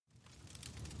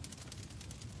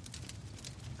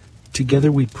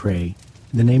Together we pray,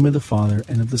 in the name of the Father,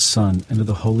 and of the Son, and of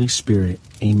the Holy Spirit.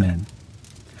 Amen.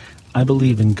 I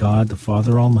believe in God, the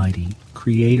Father Almighty,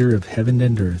 creator of heaven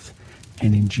and earth,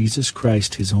 and in Jesus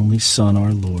Christ, his only Son,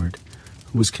 our Lord,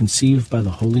 who was conceived by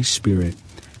the Holy Spirit,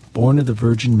 born of the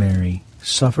Virgin Mary,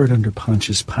 suffered under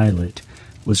Pontius Pilate,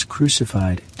 was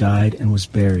crucified, died, and was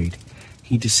buried.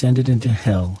 He descended into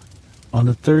hell. On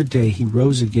the third day he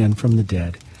rose again from the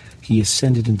dead. He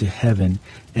ascended into heaven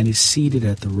and is seated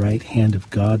at the right hand of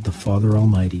God the Father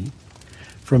Almighty.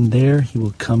 From there he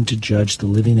will come to judge the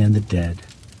living and the dead.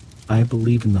 I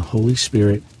believe in the Holy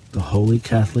Spirit, the Holy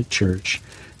Catholic Church,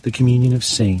 the communion of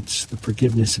saints, the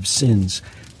forgiveness of sins,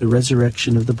 the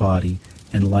resurrection of the body,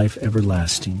 and life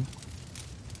everlasting.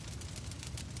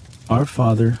 Our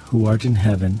Father, who art in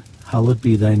heaven, hallowed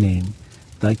be thy name.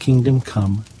 Thy kingdom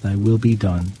come, thy will be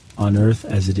done, on earth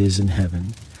as it is in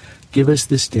heaven. Give us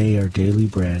this day our daily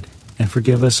bread, and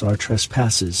forgive us our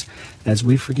trespasses, as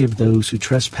we forgive those who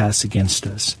trespass against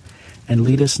us. And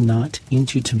lead us not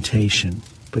into temptation,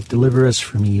 but deliver us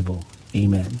from evil.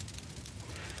 Amen.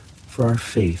 For our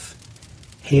faith.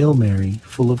 Hail Mary,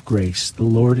 full of grace, the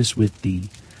Lord is with thee.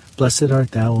 Blessed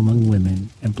art thou among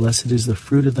women, and blessed is the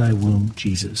fruit of thy womb,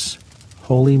 Jesus.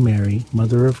 Holy Mary,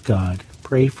 Mother of God,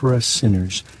 pray for us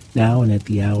sinners, now and at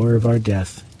the hour of our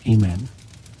death. Amen.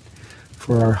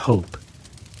 For our hope.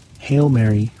 Hail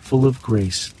Mary, full of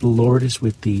grace, the Lord is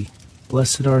with thee.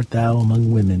 Blessed art thou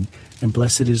among women, and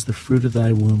blessed is the fruit of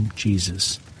thy womb,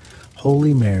 Jesus.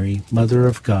 Holy Mary, Mother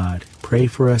of God, pray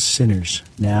for us sinners,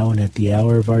 now and at the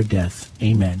hour of our death.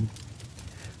 Amen.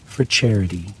 For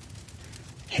charity.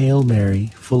 Hail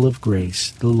Mary, full of grace,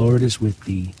 the Lord is with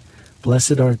thee.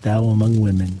 Blessed art thou among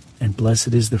women, and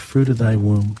blessed is the fruit of thy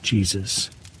womb, Jesus.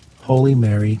 Holy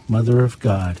Mary, Mother of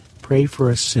God, pray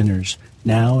for us sinners,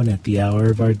 now and at the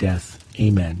hour of our death.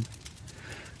 Amen.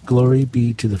 Glory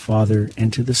be to the Father,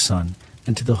 and to the Son,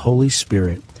 and to the Holy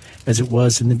Spirit, as it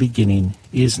was in the beginning,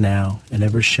 is now, and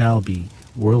ever shall be,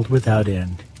 world without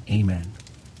end. Amen.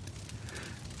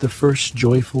 The first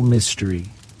joyful mystery,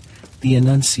 the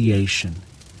Annunciation.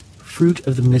 Fruit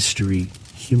of the mystery,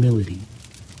 humility.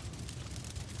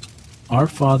 Our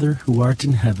Father, who art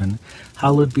in heaven,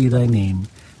 hallowed be thy name.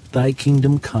 Thy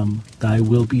kingdom come, thy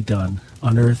will be done,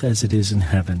 on earth as it is in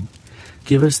heaven.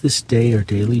 Give us this day our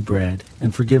daily bread,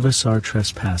 and forgive us our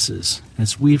trespasses,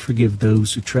 as we forgive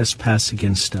those who trespass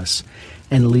against us.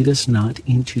 And lead us not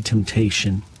into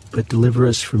temptation, but deliver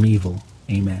us from evil.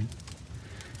 Amen.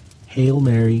 Hail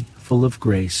Mary, full of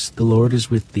grace, the Lord is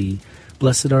with thee.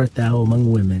 Blessed art thou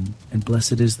among women, and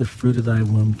blessed is the fruit of thy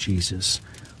womb, Jesus.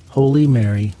 Holy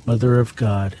Mary, Mother of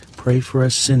God, pray for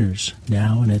us sinners,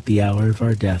 now and at the hour of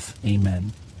our death.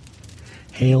 Amen.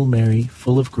 Hail Mary,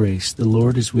 full of grace, the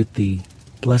Lord is with thee.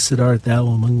 Blessed art thou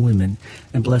among women,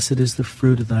 and blessed is the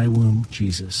fruit of thy womb,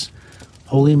 Jesus.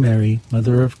 Holy Mary,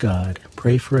 Mother of God,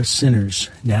 pray for us sinners,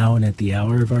 now and at the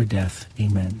hour of our death.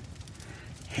 Amen.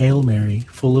 Hail Mary,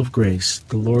 full of grace,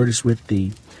 the Lord is with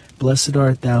thee. Blessed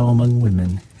art thou among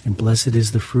women, and blessed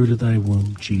is the fruit of thy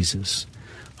womb, Jesus.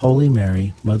 Holy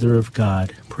Mary, Mother of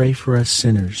God, pray for us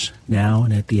sinners, now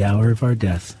and at the hour of our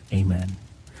death. Amen.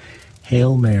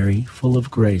 Hail Mary, full of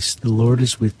grace, the Lord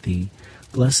is with thee.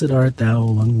 Blessed art thou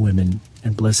among women,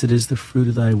 and blessed is the fruit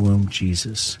of thy womb,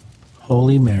 Jesus.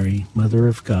 Holy Mary, Mother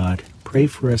of God, pray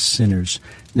for us sinners,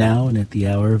 now and at the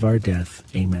hour of our death.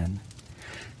 Amen.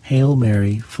 Hail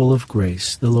Mary, full of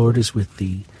grace, the Lord is with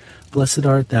thee. Blessed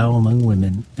art thou among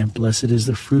women, and blessed is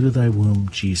the fruit of thy womb,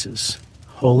 Jesus.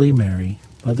 Holy Mary,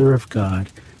 Mother of God,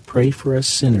 pray for us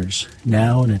sinners,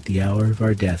 now and at the hour of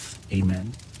our death.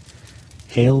 Amen.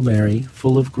 Hail Mary,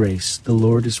 full of grace, the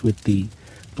Lord is with thee.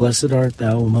 Blessed art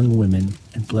thou among women,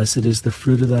 and blessed is the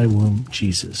fruit of thy womb,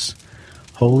 Jesus.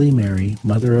 Holy Mary,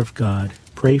 Mother of God,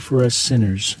 pray for us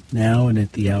sinners, now and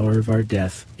at the hour of our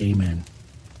death. Amen.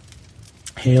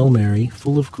 Hail Mary,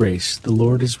 full of grace, the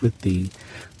Lord is with thee.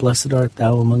 Blessed art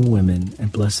thou among women,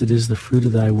 and blessed is the fruit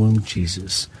of thy womb,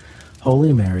 Jesus.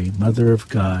 Holy Mary, Mother of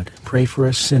God, pray for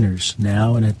us sinners,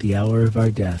 now and at the hour of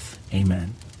our death.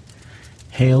 Amen.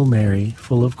 Hail Mary,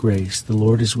 full of grace, the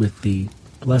Lord is with thee.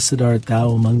 Blessed art thou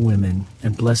among women,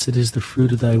 and blessed is the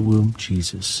fruit of thy womb,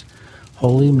 Jesus.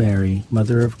 Holy Mary,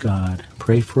 Mother of God,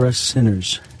 pray for us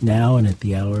sinners, now and at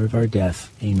the hour of our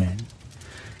death. Amen.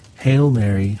 Hail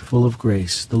Mary, full of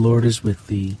grace, the Lord is with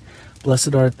thee.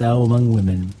 Blessed art thou among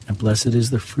women, and blessed is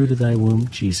the fruit of thy womb,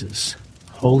 Jesus.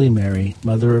 Holy Mary,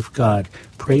 Mother of God,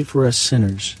 pray for us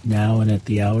sinners, now and at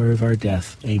the hour of our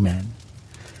death. Amen.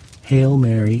 Hail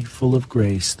Mary, full of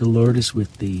grace, the Lord is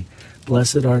with thee.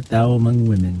 Blessed art thou among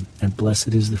women, and blessed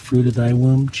is the fruit of thy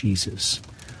womb, Jesus.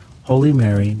 Holy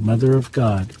Mary, Mother of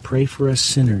God, pray for us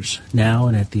sinners, now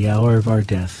and at the hour of our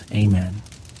death. Amen.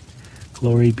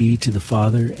 Glory be to the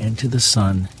Father, and to the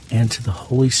Son, and to the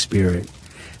Holy Spirit,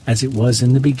 as it was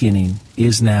in the beginning,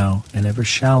 is now, and ever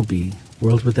shall be,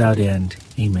 world without end.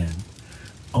 Amen.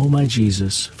 O my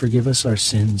Jesus, forgive us our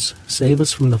sins, save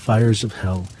us from the fires of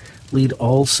hell, lead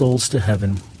all souls to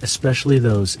heaven, especially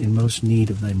those in most need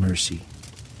of thy mercy.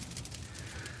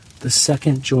 The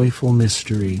second joyful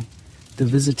mystery, the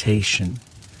Visitation.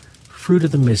 Fruit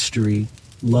of the mystery,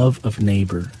 love of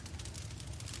neighbor.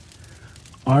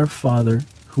 Our Father,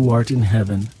 who art in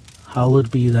heaven,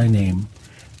 hallowed be thy name.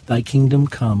 Thy kingdom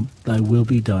come, thy will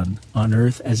be done, on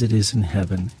earth as it is in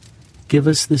heaven. Give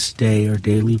us this day our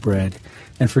daily bread,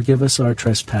 and forgive us our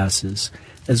trespasses,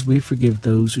 as we forgive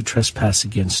those who trespass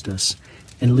against us.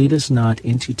 And lead us not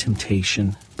into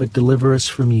temptation, but deliver us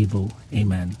from evil.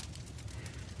 Amen.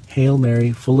 Hail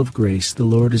Mary, full of grace, the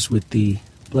Lord is with thee.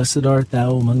 Blessed art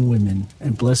thou among women,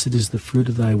 and blessed is the fruit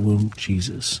of thy womb,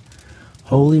 Jesus.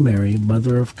 Holy Mary,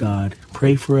 Mother of God,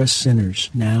 pray for us sinners,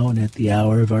 now and at the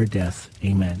hour of our death.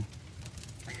 Amen.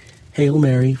 Hail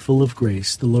Mary, full of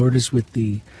grace, the Lord is with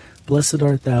thee. Blessed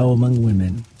art thou among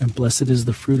women, and blessed is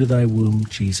the fruit of thy womb,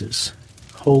 Jesus.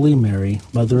 Holy Mary,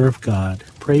 Mother of God,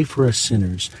 pray for us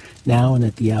sinners, now and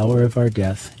at the hour of our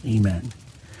death. Amen.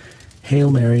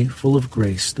 Hail Mary, full of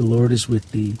grace, the Lord is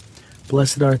with thee.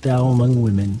 Blessed art thou among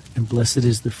women, and blessed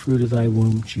is the fruit of thy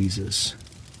womb, Jesus.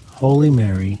 Holy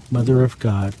Mary, Mother of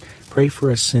God, pray for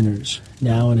us sinners,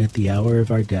 now and at the hour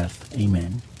of our death.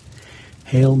 Amen.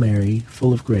 Hail Mary,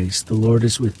 full of grace, the Lord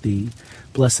is with thee.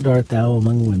 Blessed art thou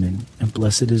among women, and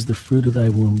blessed is the fruit of thy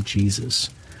womb, Jesus.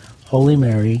 Holy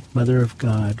Mary, Mother of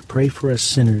God, pray for us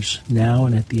sinners, now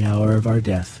and at the hour of our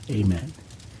death. Amen.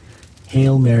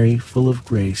 Hail Mary, full of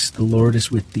grace, the Lord is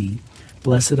with thee.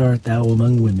 Blessed art thou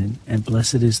among women, and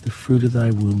blessed is the fruit of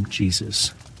thy womb,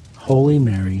 Jesus. Holy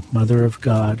Mary, Mother of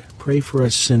God, pray for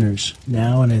us sinners,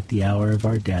 now and at the hour of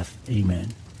our death. Amen.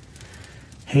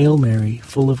 Hail Mary,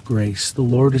 full of grace, the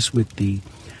Lord is with thee.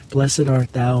 Blessed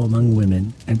art thou among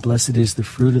women, and blessed is the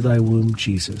fruit of thy womb,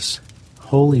 Jesus.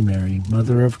 Holy Mary,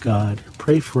 Mother of God,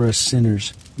 pray for us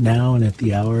sinners, now and at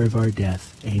the hour of our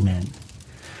death. Amen.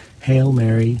 Hail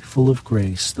Mary, full of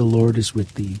grace, the Lord is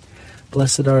with thee.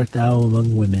 Blessed art thou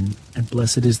among women, and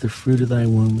blessed is the fruit of thy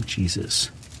womb,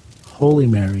 Jesus. Holy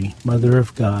Mary, Mother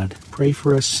of God, pray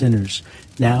for us sinners,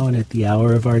 now and at the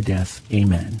hour of our death.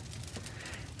 Amen.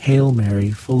 Hail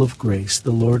Mary, full of grace, the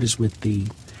Lord is with thee.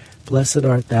 Blessed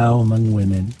art thou among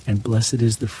women, and blessed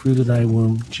is the fruit of thy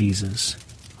womb, Jesus.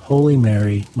 Holy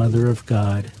Mary, Mother of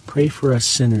God, pray for us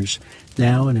sinners,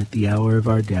 now and at the hour of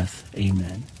our death.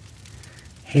 Amen.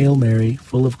 Hail Mary,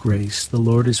 full of grace, the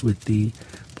Lord is with thee.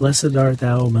 Blessed art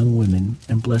thou among women,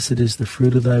 and blessed is the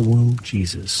fruit of thy womb,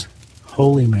 Jesus.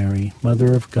 Holy Mary,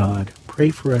 Mother of God, pray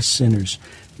for us sinners,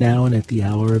 now and at the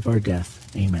hour of our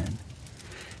death. Amen.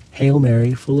 Hail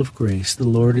Mary, full of grace, the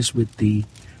Lord is with thee.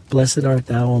 Blessed art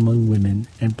thou among women,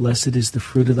 and blessed is the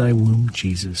fruit of thy womb,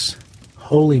 Jesus.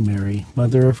 Holy Mary,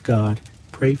 Mother of God,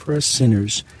 pray for us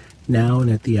sinners, now and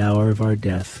at the hour of our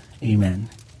death. Amen.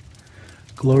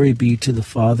 Glory be to the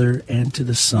Father, and to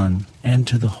the Son, and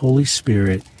to the Holy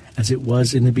Spirit, as it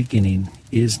was in the beginning,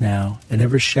 is now, and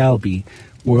ever shall be,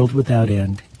 world without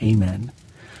end. Amen.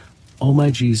 O my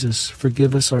Jesus,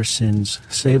 forgive us our sins,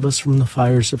 save us from the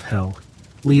fires of hell,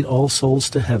 lead all souls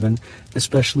to heaven,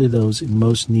 especially those in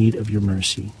most need of your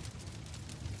mercy.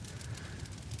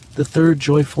 The third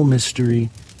joyful mystery,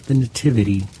 the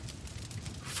Nativity.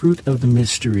 Fruit of the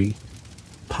mystery,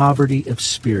 poverty of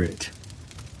spirit.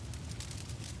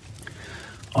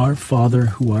 Our Father,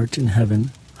 who art in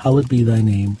heaven, hallowed be thy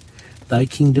name. Thy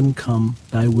kingdom come,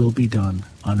 thy will be done,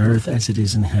 on earth as it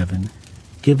is in heaven.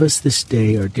 Give us this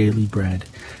day our daily bread,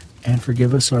 and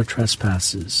forgive us our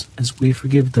trespasses, as we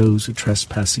forgive those who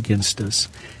trespass against us.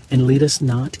 And lead us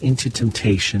not into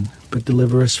temptation, but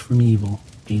deliver us from evil.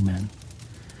 Amen.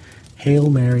 Hail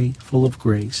Mary, full of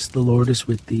grace, the Lord is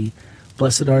with thee.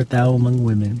 Blessed art thou among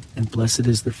women, and blessed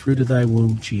is the fruit of thy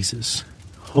womb, Jesus.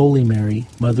 Holy Mary,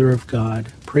 Mother of God,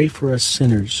 pray for us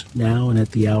sinners, now and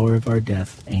at the hour of our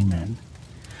death. Amen.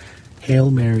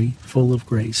 Hail Mary, full of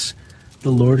grace, the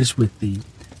Lord is with thee.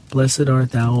 Blessed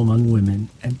art thou among women,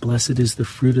 and blessed is the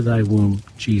fruit of thy womb,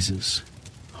 Jesus.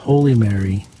 Holy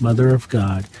Mary, Mother of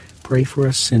God, pray for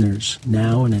us sinners,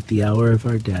 now and at the hour of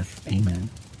our death. Amen.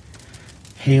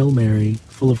 Hail Mary,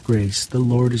 full of grace, the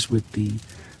Lord is with thee.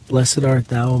 Blessed art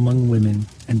thou among women,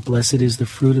 and blessed is the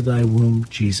fruit of thy womb,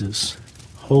 Jesus.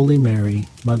 Holy Mary,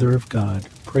 Mother of God,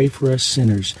 pray for us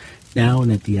sinners, now and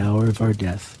at the hour of our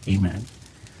death. Amen.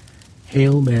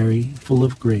 Hail Mary, full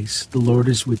of grace, the Lord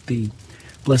is with thee.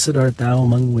 Blessed art thou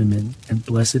among women, and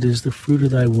blessed is the fruit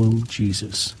of thy womb,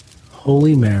 Jesus.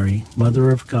 Holy Mary,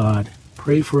 Mother of God,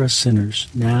 pray for us sinners,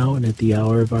 now and at the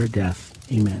hour of our death.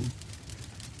 Amen.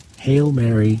 Hail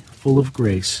Mary, full of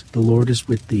grace, the Lord is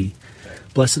with thee.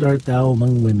 Blessed art thou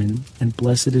among women, and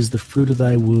blessed is the fruit of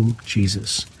thy womb,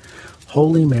 Jesus.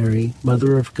 Holy Mary,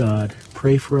 Mother of God,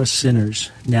 pray for us sinners,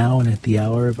 now and at the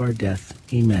hour of our death.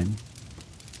 Amen.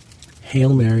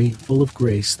 Hail Mary, full of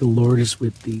grace, the Lord is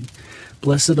with thee.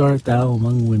 Blessed art thou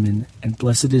among women, and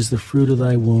blessed is the fruit of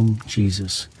thy womb,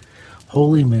 Jesus.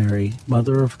 Holy Mary,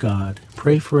 Mother of God,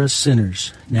 pray for us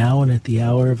sinners, now and at the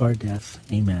hour of our death.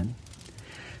 Amen.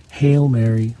 Hail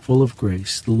Mary, full of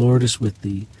grace, the Lord is with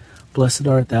thee. Blessed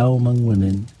art thou among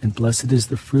women, and blessed is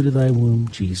the fruit of thy womb,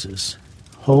 Jesus.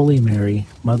 Holy Mary,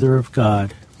 Mother of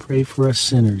God, pray for us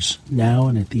sinners, now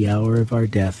and at the hour of our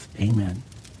death. Amen.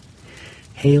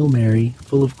 Hail Mary,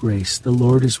 full of grace, the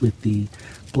Lord is with thee.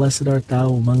 Blessed art thou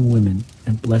among women,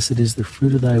 and blessed is the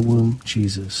fruit of thy womb,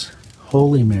 Jesus.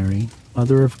 Holy Mary,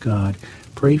 Mother of God,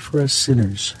 pray for us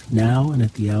sinners, now and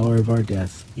at the hour of our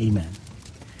death. Amen.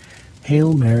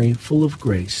 Hail Mary, full of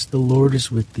grace, the Lord is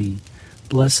with thee.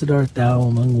 Blessed art thou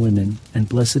among women, and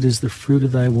blessed is the fruit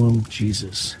of thy womb,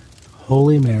 Jesus.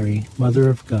 Holy Mary, Mother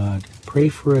of God, pray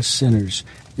for us sinners,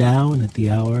 now and at the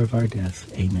hour of our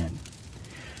death. Amen.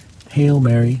 Hail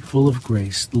Mary, full of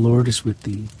grace, the Lord is with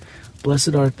thee.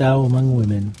 Blessed art thou among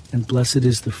women, and blessed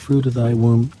is the fruit of thy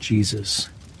womb, Jesus.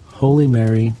 Holy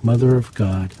Mary, Mother of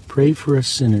God, pray for us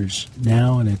sinners,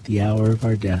 now and at the hour of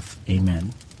our death.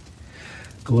 Amen.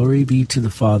 Glory be to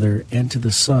the Father, and to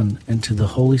the Son, and to the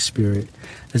Holy Spirit,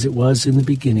 as it was in the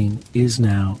beginning, is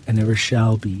now, and ever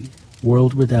shall be,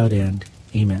 world without end.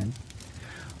 Amen.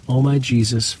 O my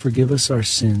Jesus, forgive us our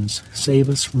sins, save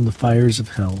us from the fires of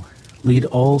hell. Lead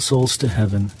all souls to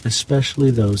heaven,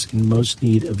 especially those in most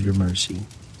need of your mercy.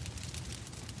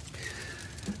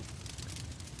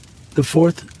 The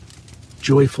fourth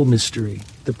joyful mystery,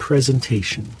 the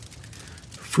Presentation.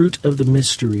 Fruit of the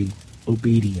mystery,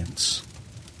 obedience.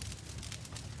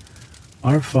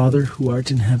 Our Father, who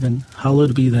art in heaven,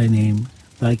 hallowed be thy name.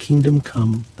 Thy kingdom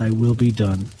come, thy will be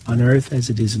done, on earth as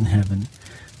it is in heaven.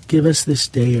 Give us this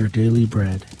day our daily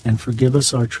bread, and forgive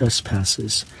us our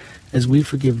trespasses, as we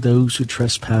forgive those who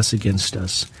trespass against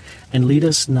us. And lead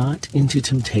us not into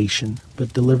temptation,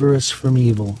 but deliver us from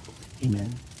evil.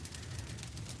 Amen.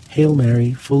 Hail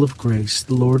Mary, full of grace,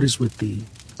 the Lord is with thee.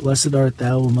 Blessed art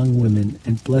thou among women,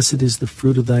 and blessed is the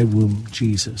fruit of thy womb,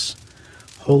 Jesus.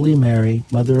 Holy Mary,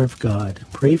 Mother of God,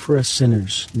 pray for us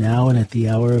sinners, now and at the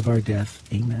hour of our death.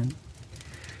 Amen.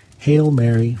 Hail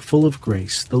Mary, full of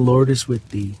grace, the Lord is with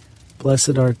thee.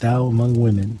 Blessed art thou among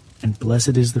women, and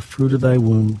blessed is the fruit of thy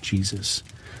womb, Jesus.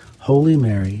 Holy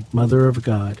Mary, Mother of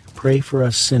God, pray for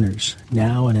us sinners,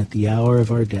 now and at the hour of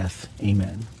our death.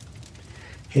 Amen.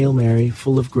 Hail Mary,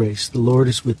 full of grace, the Lord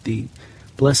is with thee.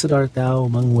 Blessed art thou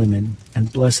among women,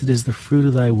 and blessed is the fruit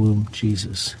of thy womb,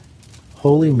 Jesus.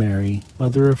 Holy Mary,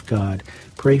 Mother of God,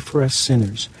 pray for us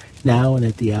sinners, now and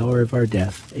at the hour of our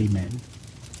death. Amen.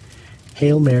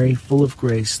 Hail Mary, full of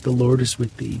grace, the Lord is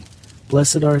with thee.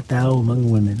 Blessed art thou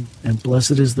among women, and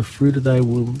blessed is the fruit of thy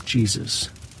womb, Jesus.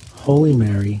 Holy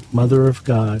Mary, Mother of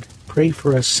God, pray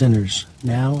for us sinners,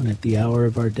 now and at the hour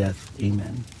of our death.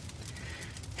 Amen.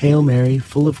 Hail Mary,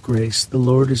 full of grace, the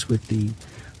Lord is with thee.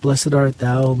 Blessed art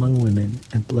thou among women,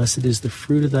 and blessed is the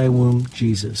fruit of thy womb,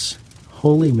 Jesus.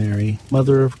 Holy Mary,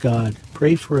 Mother of God,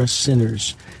 pray for us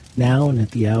sinners, now and at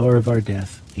the hour of our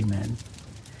death. Amen.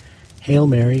 Hail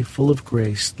Mary, full of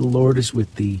grace, the Lord is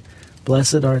with thee.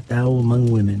 Blessed art thou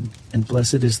among women, and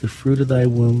blessed is the fruit of thy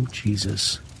womb,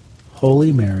 Jesus.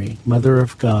 Holy Mary, Mother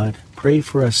of God, pray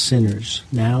for us sinners,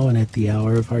 now and at the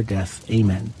hour of our death.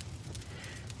 Amen.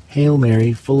 Hail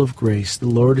Mary, full of grace, the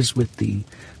Lord is with thee.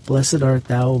 Blessed art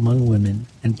thou among women,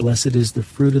 and blessed is the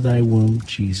fruit of thy womb,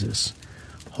 Jesus.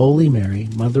 Holy Mary,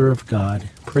 Mother of God,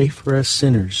 pray for us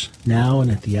sinners, now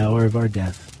and at the hour of our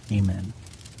death. Amen.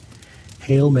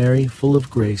 Hail Mary, full of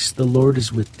grace, the Lord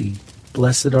is with thee.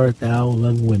 Blessed art thou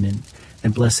among women,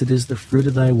 and blessed is the fruit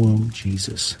of thy womb,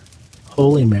 Jesus.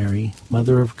 Holy Mary,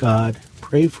 Mother of God,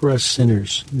 pray for us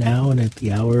sinners, now and at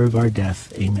the hour of our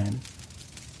death. Amen.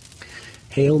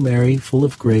 Hail Mary, full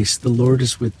of grace, the Lord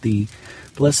is with thee.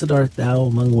 Blessed art thou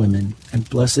among women, and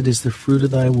blessed is the fruit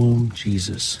of thy womb,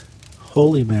 Jesus.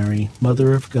 Holy Mary,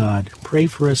 Mother of God, pray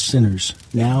for us sinners,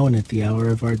 now and at the hour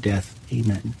of our death.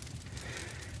 Amen.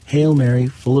 Hail Mary,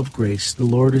 full of grace, the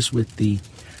Lord is with thee.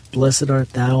 Blessed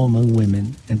art thou among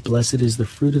women, and blessed is the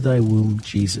fruit of thy womb,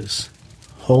 Jesus.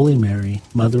 Holy Mary,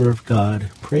 Mother of God,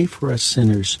 pray for us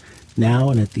sinners, now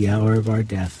and at the hour of our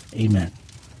death. Amen.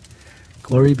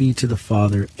 Glory be to the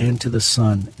Father, and to the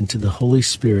Son, and to the Holy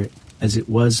Spirit, as it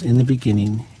was in the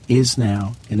beginning, is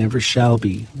now, and ever shall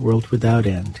be, world without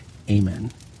end.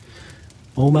 Amen.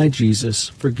 O my Jesus,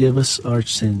 forgive us our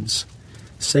sins.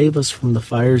 Save us from the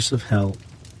fires of hell.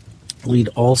 Lead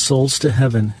all souls to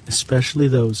heaven, especially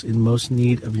those in most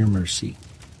need of your mercy.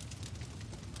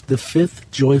 The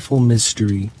fifth joyful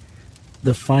mystery,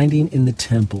 the finding in the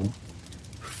temple.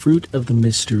 Fruit of the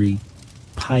mystery,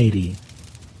 piety.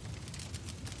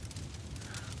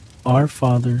 Our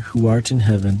Father, who art in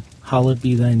heaven, hallowed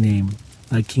be thy name.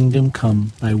 Thy kingdom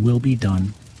come, thy will be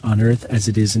done, on earth as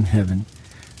it is in heaven.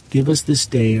 Give us this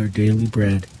day our daily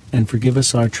bread, and forgive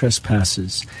us our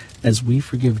trespasses, as we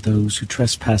forgive those who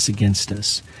trespass against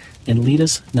us. And lead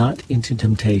us not into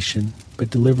temptation,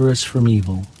 but deliver us from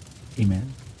evil.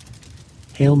 Amen.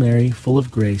 Hail Mary, full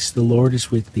of grace, the Lord is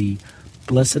with thee.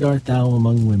 Blessed art thou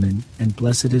among women, and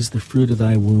blessed is the fruit of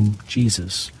thy womb,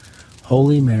 Jesus.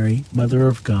 Holy Mary, Mother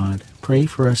of God, pray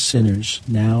for us sinners,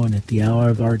 now and at the hour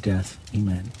of our death.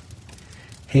 Amen.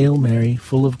 Hail Mary,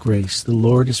 full of grace, the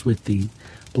Lord is with thee.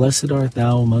 Blessed art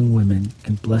thou among women,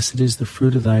 and blessed is the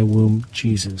fruit of thy womb,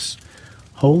 Jesus.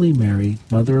 Holy Mary,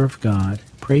 Mother of God,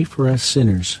 pray for us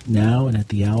sinners, now and at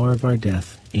the hour of our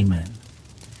death. Amen.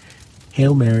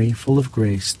 Hail Mary, full of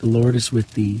grace, the Lord is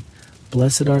with thee.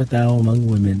 Blessed art thou among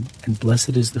women, and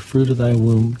blessed is the fruit of thy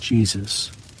womb, Jesus.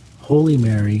 Holy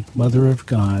Mary, Mother of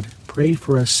God, pray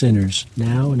for us sinners,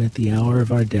 now and at the hour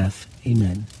of our death.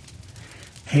 Amen.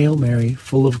 Hail Mary,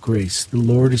 full of grace, the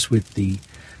Lord is with thee.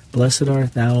 Blessed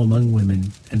art thou among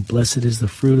women, and blessed is the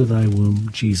fruit of thy womb,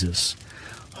 Jesus.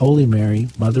 Holy Mary,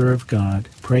 Mother of God,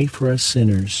 pray for us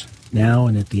sinners, now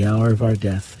and at the hour of our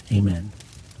death. Amen.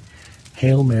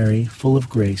 Hail Mary, full of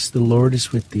grace, the Lord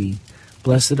is with thee.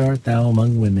 Blessed art thou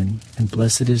among women, and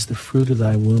blessed is the fruit of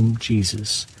thy womb,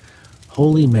 Jesus.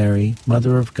 Holy Mary,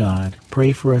 Mother of God,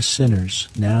 pray for us sinners,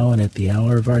 now and at the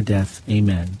hour of our death.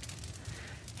 Amen.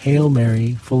 Hail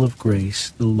Mary, full of grace,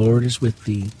 the Lord is with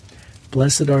thee.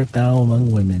 Blessed art thou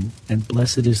among women, and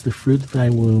blessed is the fruit of thy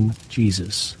womb,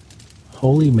 Jesus.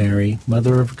 Holy Mary,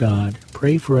 Mother of God,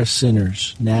 pray for us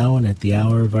sinners, now and at the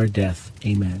hour of our death.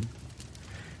 Amen.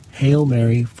 Hail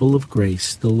Mary, full of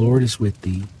grace, the Lord is with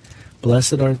thee.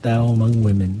 Blessed art thou among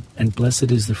women, and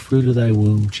blessed is the fruit of thy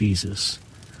womb, Jesus.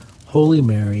 Holy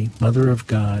Mary, Mother of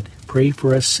God, pray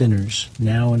for us sinners,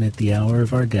 now and at the hour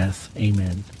of our death.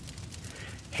 Amen.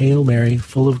 Hail Mary,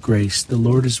 full of grace, the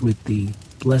Lord is with thee.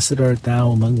 Blessed art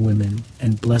thou among women,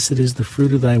 and blessed is the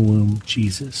fruit of thy womb,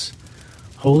 Jesus.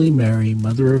 Holy Mary,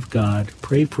 Mother of God,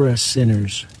 pray for us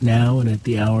sinners, now and at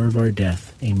the hour of our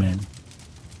death. Amen.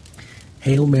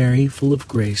 Hail Mary, full of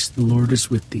grace, the Lord is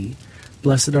with thee.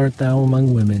 Blessed art thou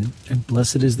among women, and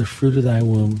blessed is the fruit of thy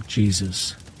womb,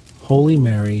 Jesus. Holy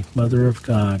Mary, Mother of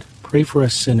God, pray for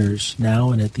us sinners,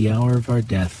 now and at the hour of our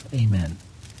death. Amen.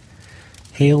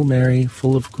 Hail Mary,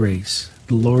 full of grace,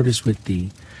 the Lord is with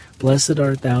thee. Blessed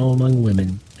art thou among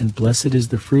women, and blessed is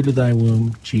the fruit of thy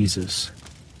womb, Jesus.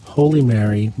 Holy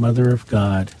Mary, Mother of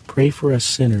God, pray for us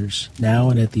sinners, now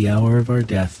and at the hour of our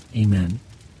death. Amen.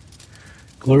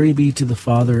 Glory be to the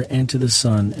Father, and to the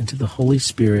Son, and to the Holy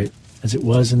Spirit, as it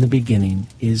was in the beginning,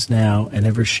 is now, and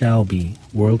ever shall be,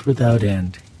 world without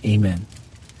end. Amen.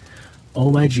 O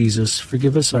my Jesus,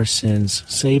 forgive us our sins,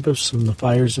 save us from the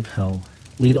fires of hell,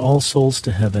 lead all souls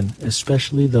to heaven,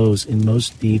 especially those in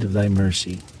most need of thy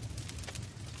mercy.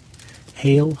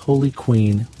 Hail, Holy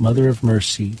Queen, Mother of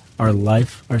Mercy, our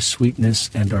life, our sweetness,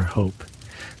 and our hope.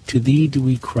 To thee do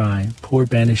we cry, poor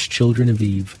banished children of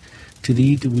Eve. To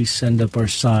thee do we send up our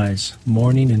sighs,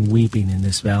 mourning and weeping in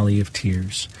this valley of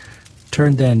tears.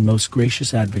 Turn then, most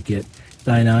gracious Advocate,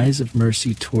 thine eyes of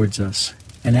mercy towards us,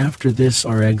 and after this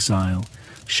our exile,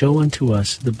 show unto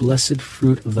us the blessed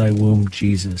fruit of thy womb,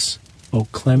 Jesus. O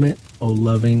clement, O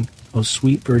loving, O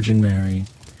sweet Virgin Mary,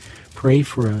 pray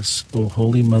for us, O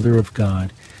Holy Mother of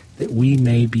God, that we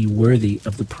may be worthy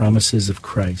of the promises of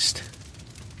Christ.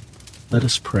 Let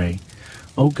us pray.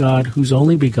 O God, whose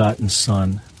only begotten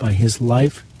Son, by his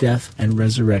life, death, and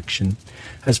resurrection,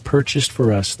 has purchased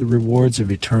for us the rewards of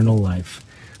eternal life,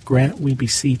 grant, we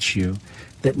beseech you,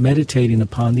 that meditating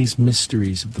upon these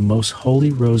mysteries of the most holy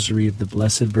Rosary of the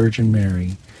Blessed Virgin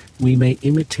Mary, we may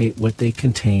imitate what they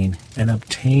contain and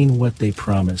obtain what they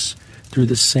promise, through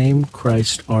the same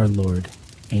Christ our Lord.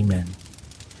 Amen.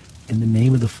 In the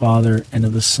name of the Father, and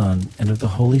of the Son, and of the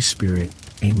Holy Spirit.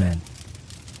 Amen.